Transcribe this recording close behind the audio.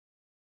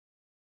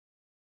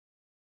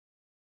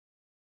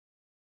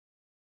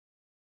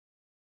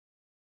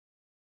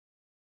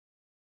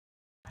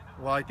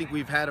Well, I think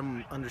we've had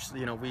them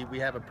we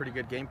have a pretty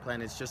good game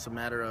plan. It's just a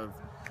matter of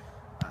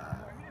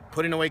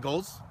putting away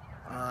goals.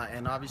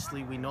 And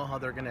obviously we know how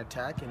they're going to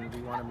attack, and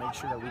we want to make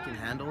sure that we can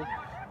handle,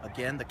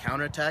 again, the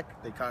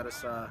counterattack. They caught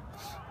us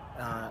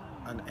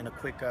in a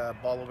quick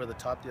ball over the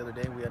top the other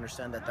day. We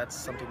understand that that's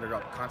something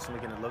they're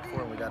constantly going to look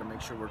for, and we got to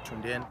make sure we're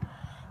tuned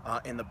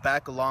in the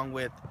back, along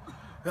with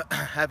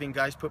having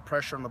guys put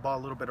pressure on the ball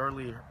a little bit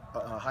earlier,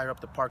 higher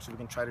up the park, so we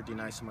can try to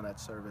deny some of that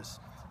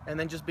service. And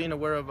then just being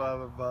aware of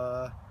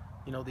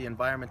the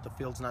environment. The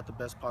field's not the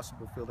best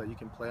possible field that you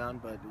can play on,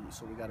 but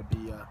so we got to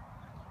be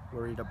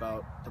worried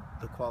about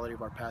the quality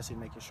of our passing,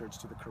 making sure it's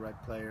to the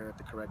correct player at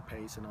the correct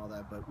pace and all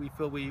that. But we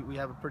feel we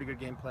have a pretty good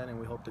game plan, and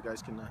we hope the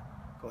guys can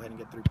go ahead and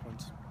get 3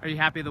 points. Are you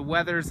happy the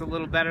weather's a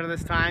little better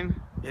this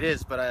time? It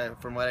is,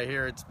 but from what I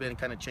hear, it's been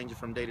kind of changing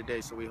from day to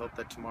day, so we hope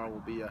that tomorrow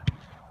will be a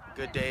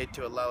good day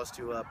to allow us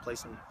to play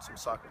some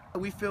soccer.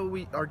 We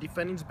feel our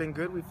defending's been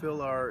good. We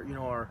feel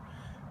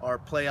our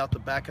play out the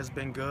back has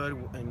been good,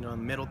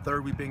 and middle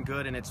third we've been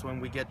good, and it's when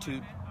we get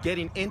to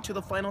getting into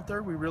the final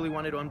third, we really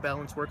wanted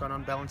to work on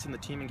unbalancing the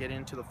team and get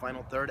into the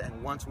final third.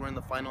 And once we're in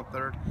the final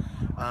third,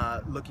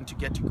 looking to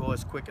get to go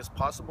as quick as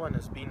possible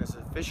and being as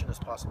efficient as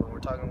possible. When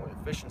we're talking about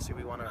efficiency,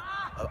 we want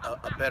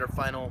a better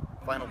final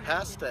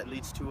pass that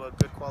leads to a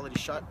good quality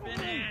shot.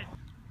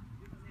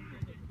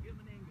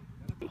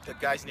 The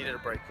guys needed a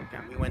break.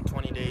 We went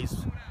 20 days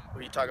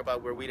where you talk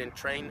about where we didn't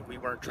train, we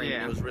weren't training.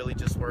 Yeah. It was really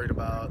just worried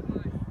about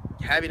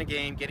having a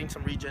game, getting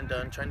some regen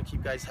done, trying to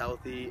keep guys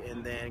healthy,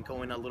 and then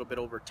going a little bit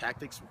over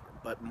tactics,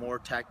 but more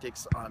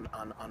tactics on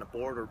a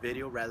board or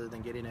video rather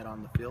than getting it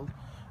on the field.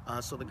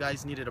 So the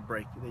guys needed a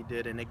break. They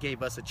did, and it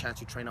gave us a chance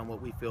to train on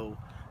what we feel,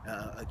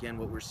 again,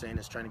 what we're saying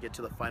is trying to get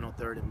to the final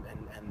third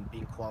and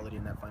being quality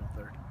in that final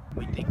third.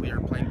 We think we are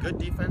playing good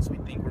defense. We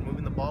think we're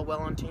moving the ball well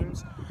on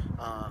teams.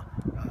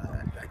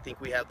 I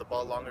think we have the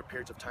ball longer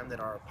periods of time than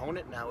our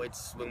opponent. Now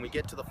it's when we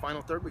get to the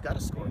final third, we got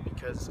to score,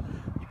 because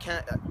you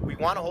can't. We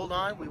want to hold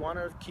on. We want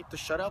to keep the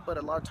shutout, but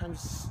a lot of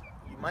times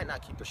you might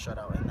not keep the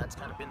shutout, and that's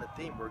kind of been the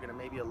theme. We're going to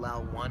maybe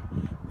allow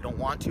one. We don't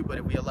want to, but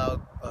if we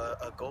allow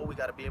a goal, we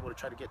got to be able to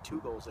try to get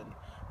 2 goals, and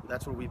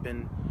that's where we've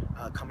been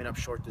coming up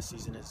short this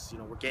season. Is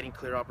we're getting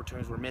clear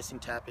opportunities, we're missing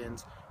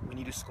tap-ins. We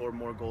need to score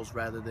more goals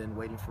rather than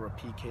waiting for a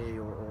PK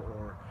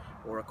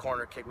or a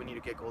corner kick. We need to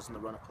get goals in the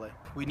run of play.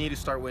 We need to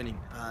start winning,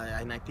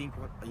 and I think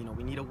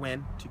we need a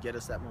win to get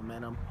us that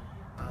momentum.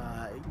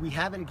 We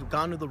haven't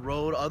gone to the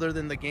road other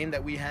than the game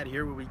that we had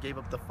here where we gave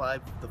up the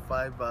five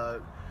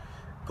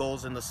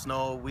goals in the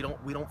snow. We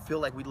don't feel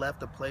like we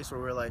left a place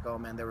where we're like, oh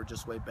man, they were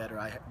just way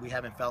better. We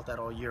haven't felt that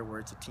all year, where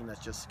it's a team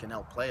that just can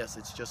outplay us.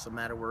 It's just a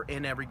matter, we're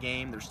in every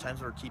game. There's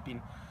times we're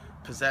keeping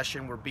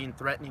possession, we're being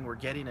threatening, we're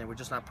getting it, we're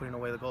just not putting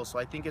away the goals. So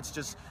I think it's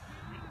just,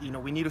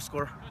 we need to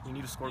score. We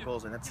need to score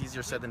goals, and that's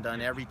easier said than done.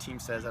 Every team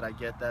says that, I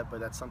get that, but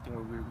that's something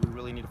where we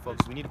really need to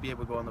focus. We need to be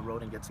able to go on the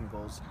road and get some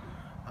goals,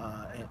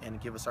 and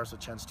give us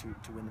ourselves a chance to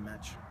win the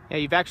match. Yeah,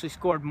 you've actually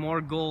scored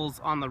more goals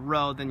on the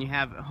road than you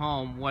have at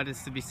home. What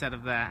is to be said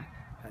of that?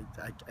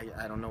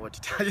 I don't know what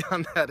to tell you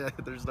on that.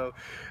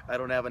 I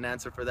don't have an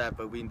answer for that,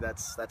 but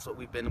that's what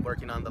we've been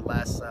working on the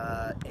last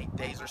 8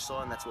 days or so,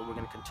 and that's what we're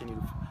going to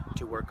continue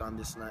to work on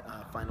this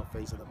final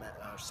phase of the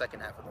second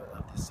half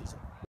of this season.